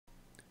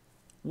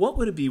What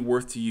would it be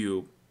worth to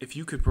you if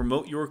you could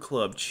promote your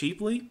club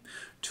cheaply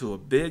to a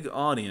big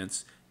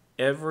audience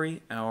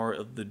every hour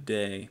of the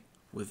day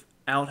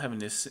without having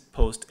to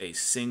post a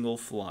single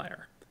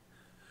flyer?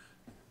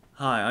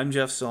 Hi, I'm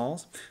Jeff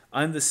Sauls.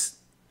 I'm the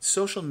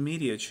social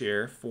media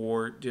chair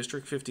for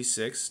District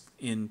 56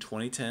 in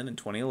 2010 and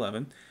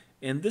 2011,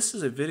 and this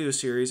is a video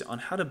series on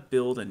how to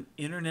build an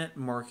internet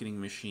marketing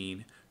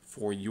machine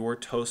for your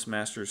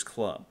Toastmasters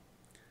club.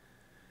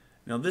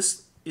 Now,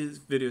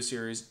 video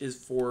series is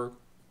for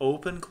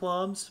open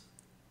clubs.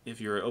 If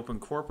you're an open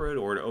corporate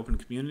or an open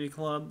community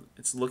club,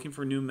 it's looking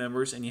for new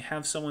members, and you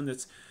have someone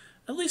that's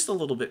at least a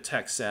little bit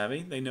tech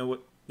savvy. They know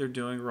what they're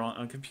doing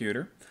on a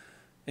computer,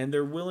 and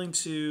they're willing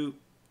to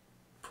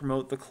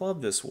promote the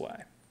club this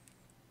way.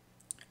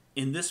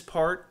 In this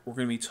part, we're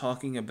going to be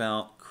talking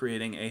about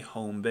creating a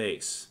home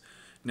base.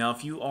 Now,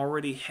 if you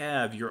already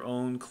have your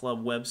own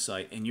club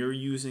website and you're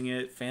using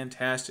it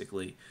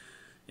fantastically,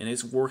 and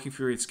it's working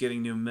for you, it's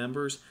getting new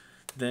members,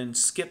 then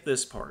skip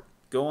this part.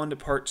 Go on to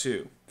part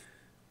 2.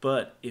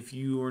 But if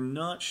you are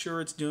not sure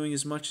it's doing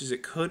as much as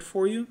it could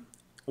for you,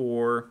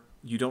 or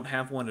you don't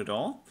have one at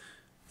all,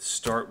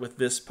 start with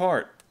this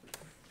part.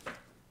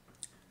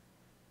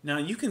 Now,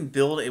 you can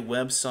build a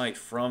website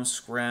from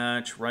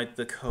scratch, write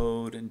the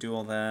code, and do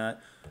all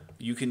that.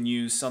 You can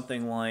use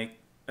something like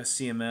a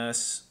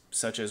CMS,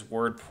 such as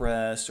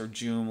WordPress or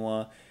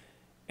Joomla,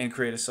 and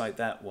create a site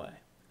that way.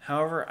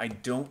 However, I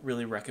don't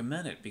really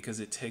recommend it because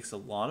it takes a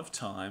lot of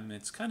time,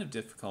 it's kind of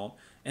difficult,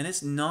 and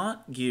it's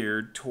not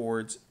geared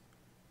towards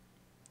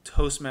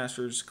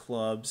Toastmasters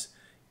clubs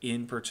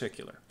in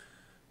particular.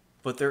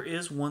 But there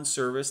is one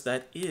service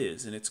that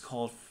is, and it's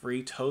called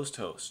Free Toast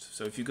Host.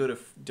 So if you go to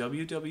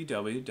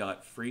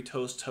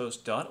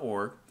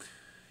www.freetoasthost.org,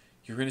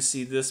 you're going to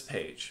see this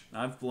page.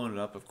 I've blown it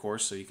up, of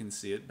course, so you can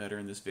see it better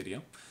in this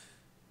video.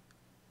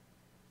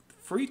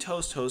 Free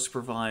Toast Host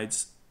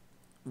provides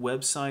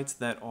websites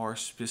that are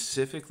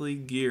specifically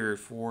geared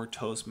for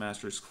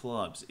Toastmasters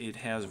clubs. It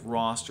has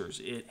rosters.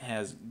 It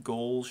has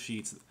goal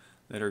sheets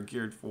that are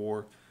geared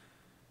for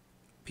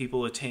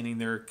people attaining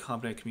their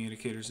competent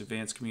communicators,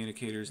 advanced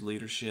communicators,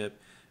 leadership,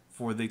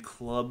 for the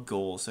club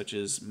goals such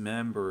as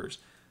members,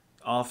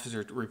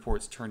 officer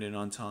reports turned in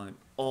on time,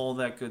 all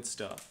that good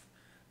stuff.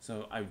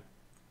 So I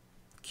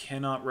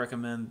cannot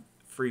recommend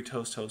Free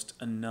Toast Host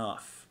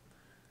enough.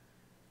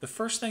 The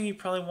first thing you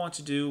probably want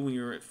to do when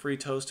you're at Free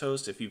Toast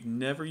Host, if you've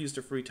never used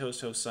a Free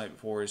Toast Host site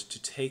before, is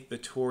to take the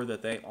tour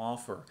that they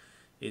offer.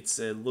 It's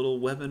a little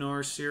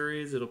webinar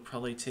series. It'll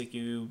probably take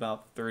you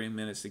about 30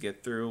 minutes to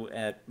get through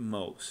at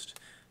most.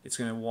 It's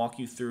going to walk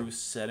you through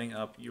setting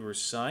up your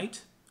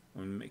site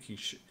and making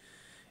sure,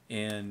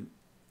 and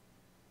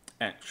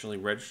actually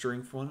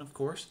registering for one, of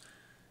course,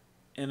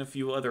 and a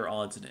few other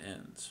odds and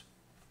ends.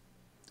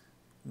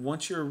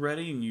 Once you're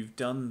ready and you've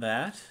done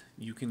that,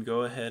 you can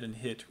go ahead and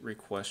hit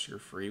request your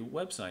free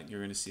website. You're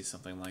going to see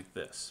something like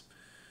this.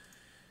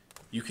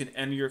 You can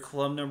enter your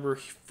club number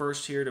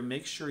first here to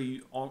make sure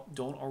you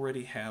don't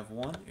already have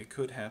one. It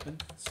could happen.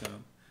 So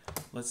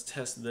let's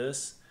test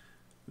this.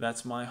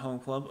 That's my home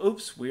club.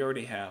 Oops, we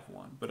already have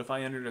one. But if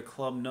I entered a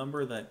club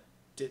number that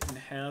didn't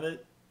have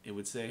it, it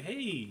would say,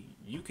 hey,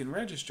 you can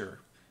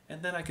register.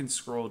 And then I can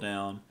scroll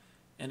down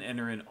and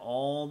enter in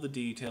all the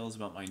details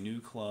about my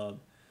new club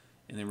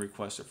and then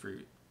request a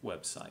free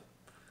website.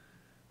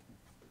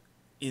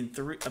 In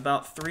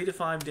about 3 to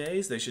 5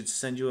 days, they should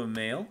send you a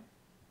mail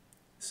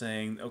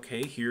saying,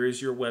 okay, here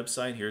is your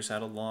website, here's how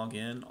to log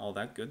in, all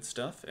that good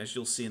stuff, as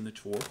you'll see in the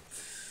tour.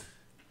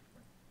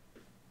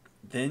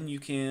 Then you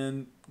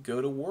can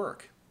go to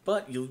work.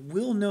 But you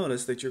will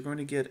notice that you're going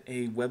to get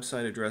a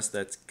website address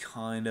that's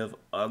kind of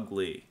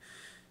ugly.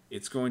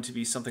 It's going to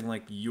be something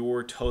like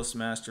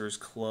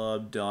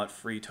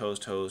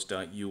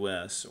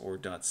yourtoastmastersclub.freetoasthost.us or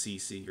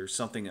 .cc or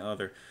something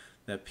other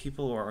that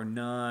people are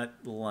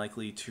not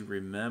likely to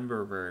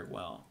remember very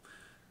well.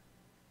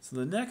 So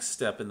the next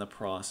step in the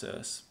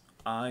process,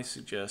 I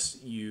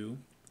suggest you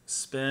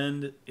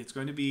spend, it's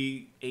going to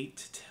be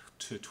 $8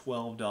 to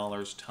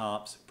 $12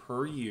 tops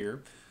per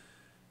year,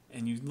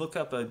 and you look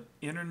up an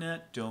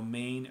internet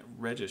domain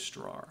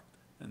registrar.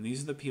 And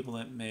these are the people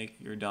that make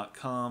your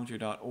 .coms, your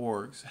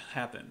 .orgs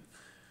happen.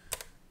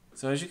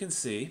 So as you can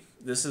see,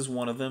 this is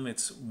one of them.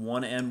 It's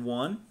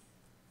 1N1.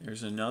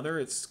 There's another.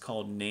 It's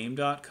called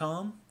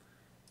name.com.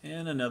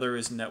 And another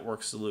is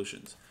Network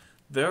Solutions.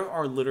 There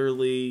are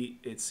literally,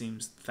 it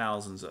seems,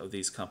 thousands of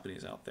these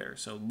companies out there.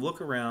 So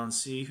look around,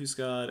 see who's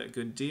got a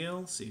good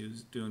deal, see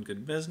who's doing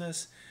good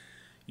business.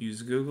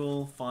 Use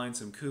Google, find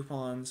some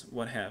coupons,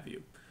 what have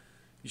you.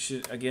 You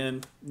should,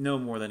 again, no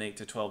more than $8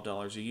 to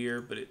 $12 a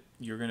year, but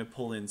you're going to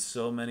pull in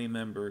so many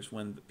members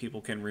when people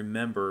can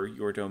remember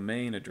your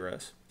domain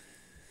address.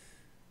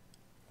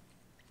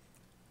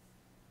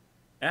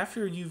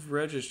 After you've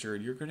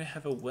registered, you're going to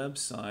have a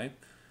website.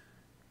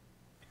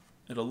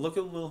 It'll look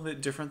a little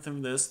bit different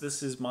than this.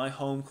 This is my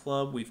home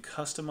club. We've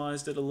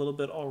customized it a little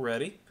bit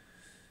already.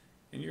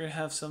 And you're going to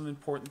have some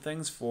important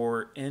things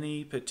for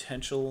any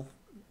potential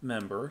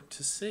member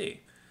to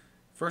see.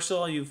 First of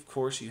all, of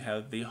course, you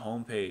have the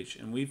home page,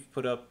 and we've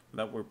put up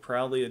that we're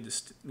proudly a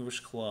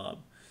distinguished club.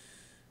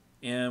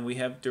 And we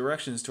have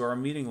directions to our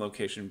meeting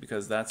location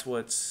because that's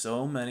what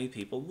so many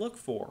people look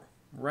for.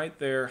 Right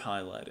there,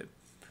 highlighted.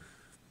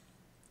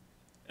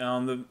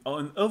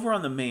 Over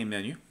on the main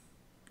menu,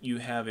 you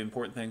have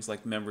important things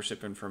like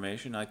membership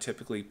information. I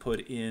typically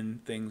put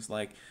in things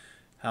like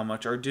how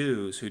much are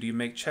dues, who do you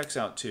make checks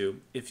out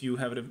to. If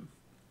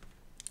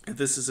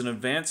this is an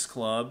advanced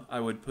club, I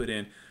would put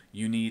in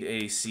you need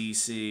a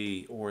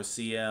CC or a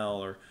CL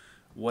or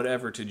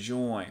whatever to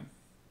join.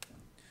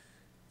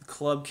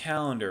 Club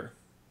calendar.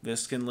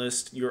 This can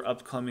list your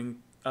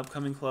upcoming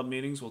club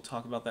meetings. We'll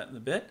talk about that in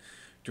a bit.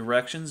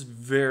 Directions,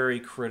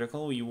 very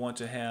critical. You want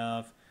to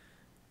have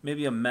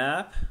maybe a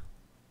map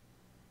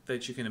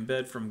that you can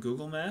embed from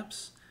Google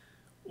Maps,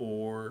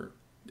 or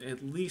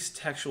at least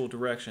textual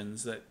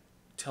directions that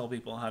tell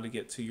people how to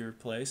get to your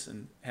place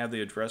and have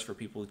the address for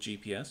people with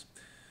GPS.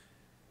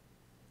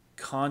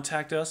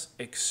 Contact us,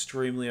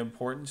 extremely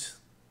important.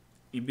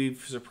 You'd be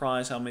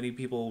surprised how many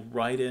people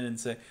write in and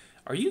say,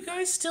 "Are you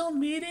guys still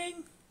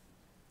meeting?"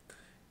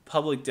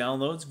 Public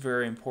downloads,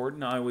 very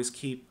important. I always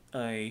keep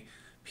a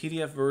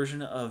PDF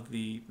version of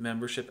the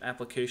membership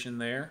application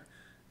there,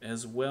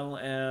 as well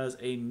as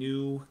a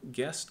new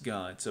guest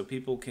guide. So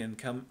people can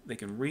come, they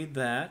can read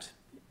that,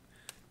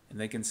 and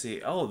they can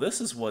see, oh,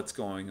 this is what's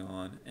going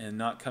on, and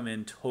not come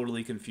in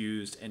totally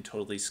confused and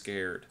totally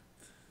scared.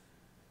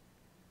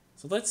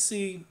 So let's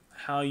see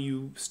how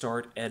you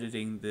start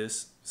editing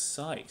this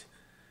site.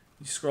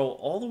 You scroll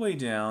all the way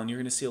down, you're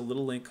going to see a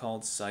little link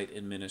called Site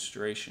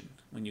Administration.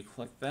 When you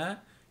click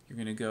that, you're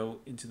going to go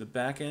into the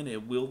back end.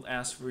 It will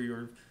ask for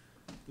your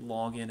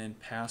login and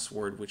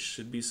password, which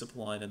should be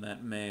supplied in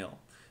that mail.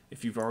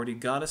 If you've already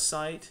got a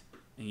site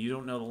and you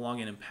don't know the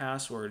login and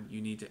password,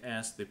 you need to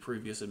ask the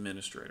previous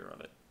administrator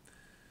of it.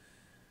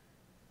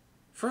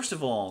 First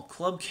of all,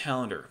 club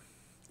calendar.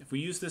 If we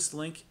use this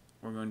link,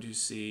 we're going to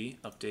see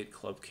update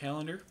club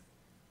calendar.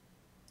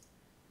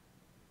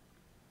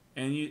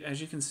 And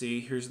as you can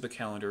see, here's the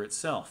calendar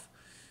itself.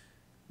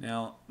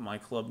 Now, my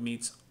club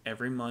meets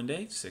every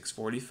Monday,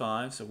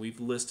 6:45, so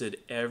we've listed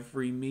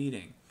every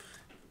meeting.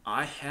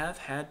 I have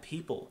had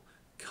people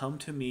come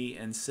to me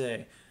and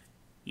say,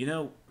 you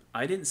know,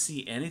 I didn't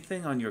see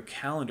anything on your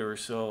calendar,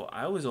 so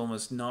I was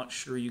almost not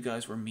sure you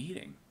guys were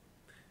meeting.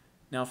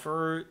 Now,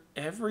 for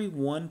every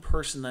one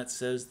person that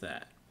says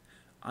that,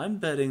 I'm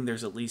betting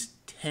there's at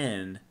least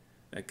 10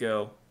 that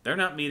go, they're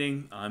not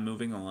meeting, I'm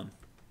moving on.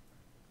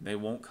 They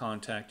won't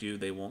contact you,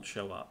 they won't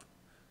show up.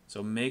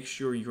 So make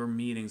sure your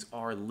meetings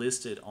are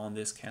listed on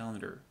this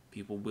calendar.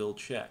 People will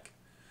check.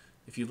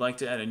 If you'd like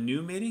to add a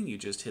new meeting, you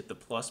just hit the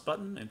plus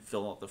button and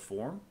fill out the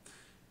form.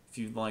 If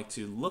you'd like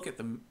to look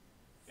at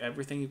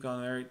everything you've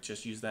got there,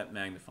 just use that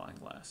magnifying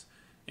glass.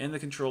 And the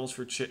controls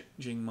for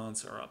changing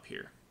months are up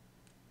here.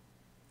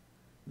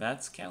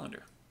 That's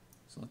calendar.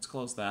 So let's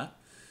close that.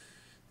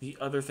 The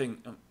other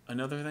thing,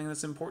 another thing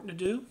that's important to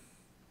do,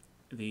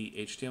 the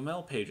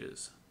HTML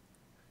pages.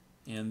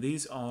 And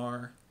these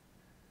pluses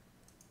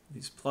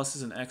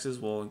and X's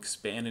will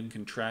expand and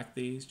contract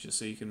these just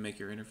so you can make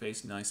your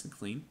interface nice and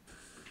clean.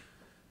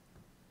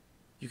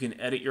 You can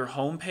edit your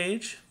home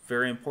page.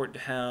 Very important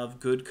to have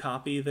good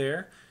copy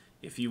there.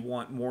 If you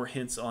want more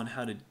hints on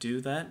how to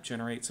do that,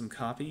 generate some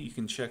copy, you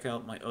can check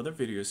out my other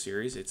video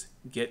series. It's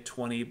Get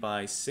 20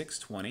 by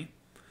 620.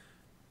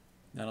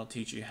 That'll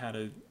teach you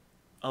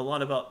a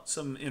lot about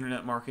some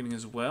internet marketing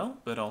as well,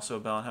 but also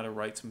about how to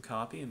write some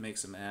copy and make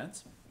some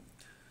ads.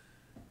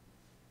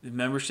 The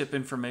membership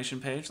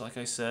information page, like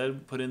I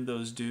said, put in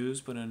those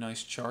dues, put in a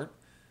nice chart.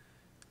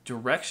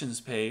 Directions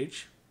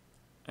page,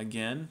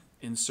 again,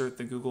 insert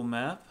the Google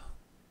map,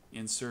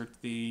 insert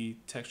the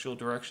textual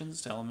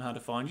directions, tell them how to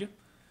find you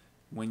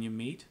when you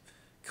meet.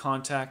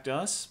 Contact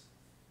us.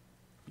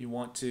 You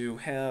want to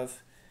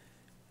have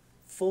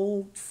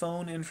full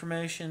phone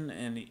information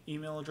and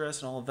email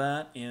address and all of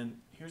that.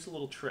 And here's a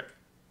little trick.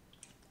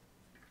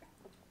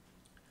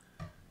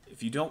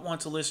 If you don't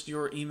want to list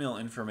your email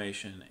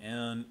information,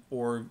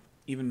 or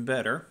even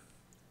better,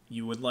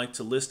 you would like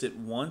to list it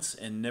once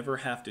and never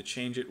have to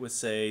change it with,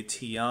 say,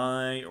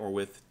 TI or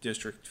with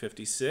District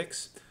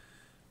 56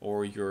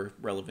 or your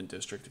relevant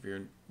district if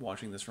you're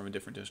watching this from a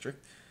different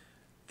district,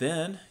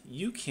 then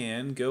you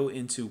can go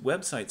into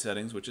website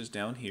settings, which is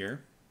down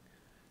here,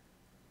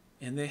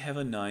 and they have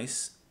a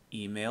nice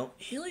email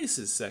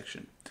aliases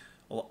section.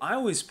 Well, I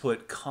always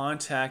put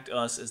contact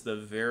us as the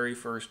very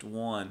first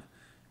one,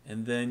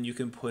 and then you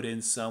can put in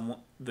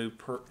the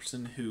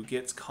person who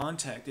gets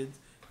contacted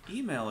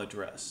email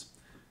address.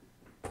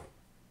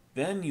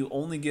 Then you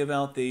only give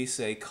out the,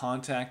 say,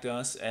 contact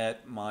us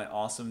at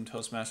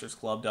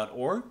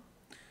myawesometoastmastersclub.org,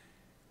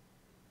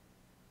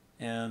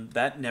 and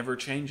that never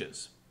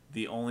changes.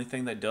 The only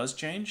thing that does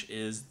change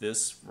is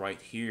this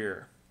right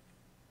here.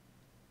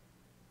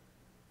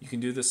 You can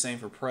do the same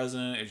for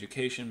president,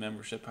 education,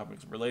 membership, public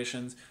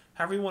relations.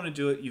 However you want to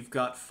do it, you've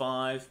got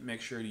 5. Make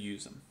sure to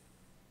use them.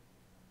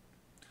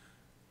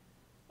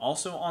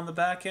 Also on the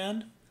back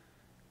end,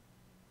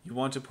 you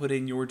want to put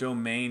in your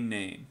domain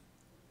name.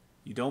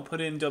 You don't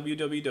put in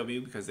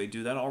www because they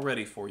do that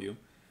already for you.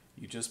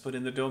 You just put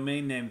in the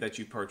domain name that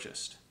you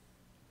purchased.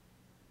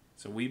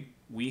 So we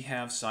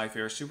have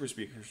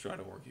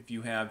sci-fi-superspeakers.org. If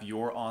you have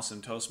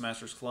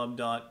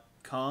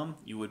yourawesametoastmastersclub.com,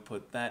 you would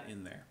put that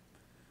in there.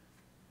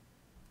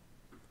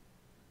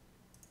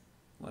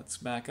 Let's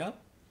back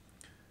up.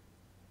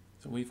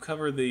 So we've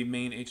covered the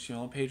main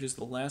HTML pages.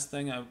 The last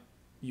thing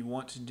you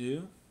want to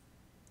do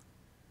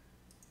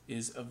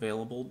is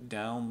available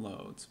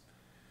downloads.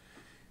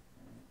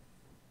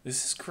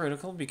 This is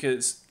critical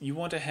because you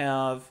want to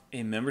have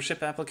a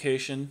membership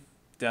application,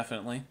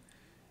 definitely.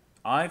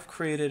 I've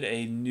created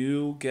a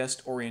new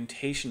guest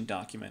orientation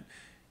document.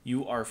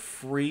 You are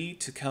free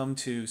to come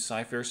to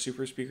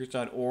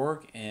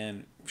sci-fi-superspeakers.org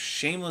and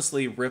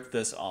shamelessly rip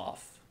this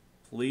off.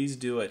 Please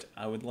do it.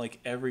 I would like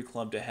every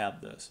club to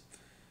have this.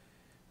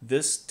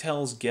 This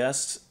tells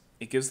guests,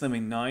 it gives them a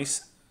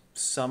nice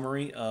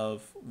summary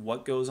of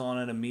what goes on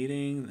at a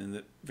meeting and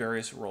the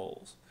various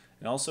roles.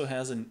 It also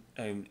has a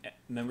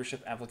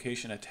membership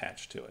application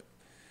attached to it.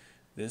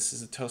 This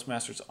is the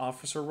Toastmasters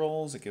officer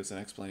roles. It gives an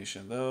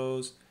explanation of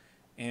those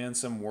and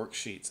some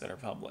worksheets that are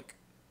public.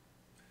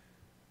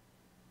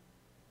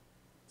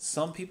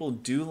 Some people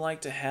do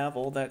like to have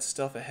all that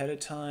stuff ahead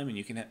of time, and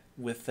you can,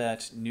 with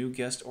that new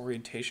guest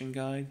orientation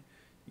guide,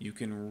 you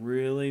can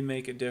really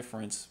make a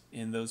difference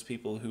in those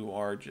people who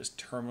are just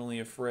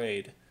terminally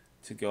afraid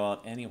to go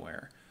out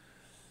anywhere.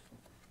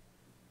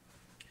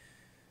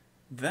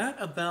 That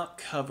about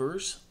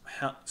covers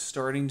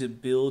starting to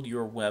build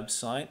your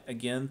website.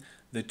 Again,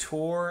 the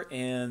tour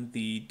and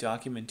the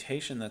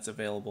documentation that's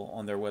available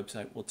on their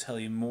website will tell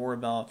you more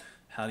about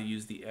how to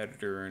use the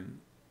editor and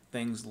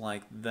things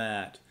like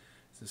that.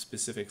 The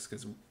specifics,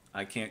 because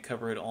I can't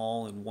cover it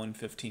all in one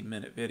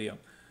 15-minute video.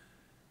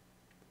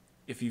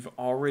 If you've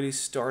already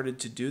started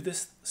to do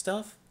this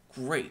stuff,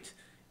 great.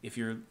 If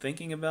you're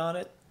thinking about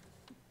it,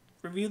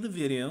 review the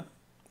video,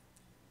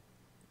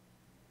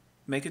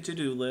 make a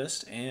to-do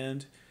list,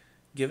 and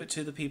give it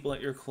to the people at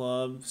your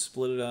club,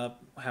 split it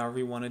up, however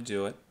you want to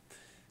do it.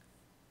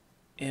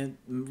 And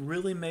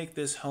really make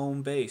this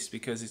home base,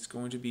 because it's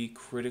going to be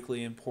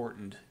critically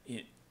important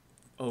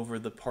over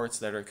the parts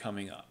that are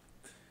coming up.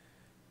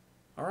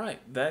 Alright,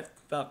 that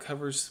about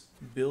covers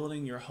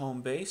building your home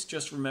base.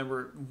 Just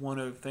remember one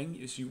other thing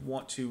is you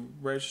want to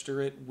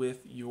register it with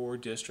your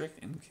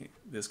district, in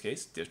this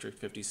case, District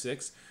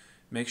 56.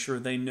 Make sure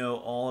they know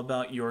all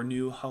about your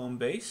new home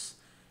base.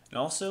 And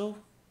also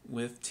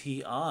with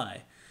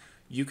TI,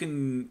 you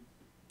can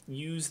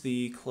use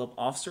the club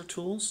officer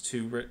tools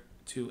to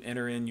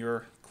enter in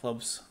your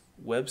club's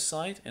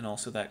website and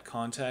also that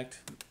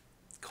contact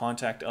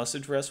us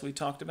address we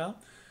talked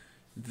about.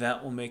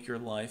 That will make your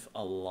life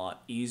a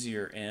lot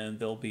easier, and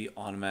they'll be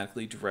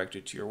automatically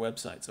directed to your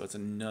website. So it's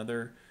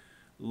another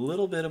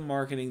little bit of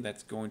marketing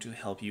that's going to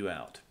help you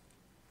out.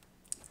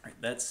 All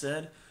right, that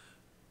said,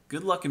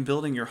 good luck in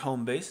building your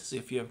home bases.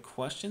 If you have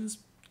questions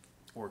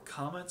or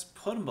comments,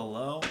 put them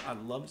below.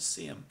 I'd love to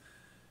see them.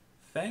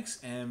 Thanks,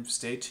 and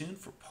stay tuned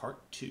for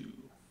part 2.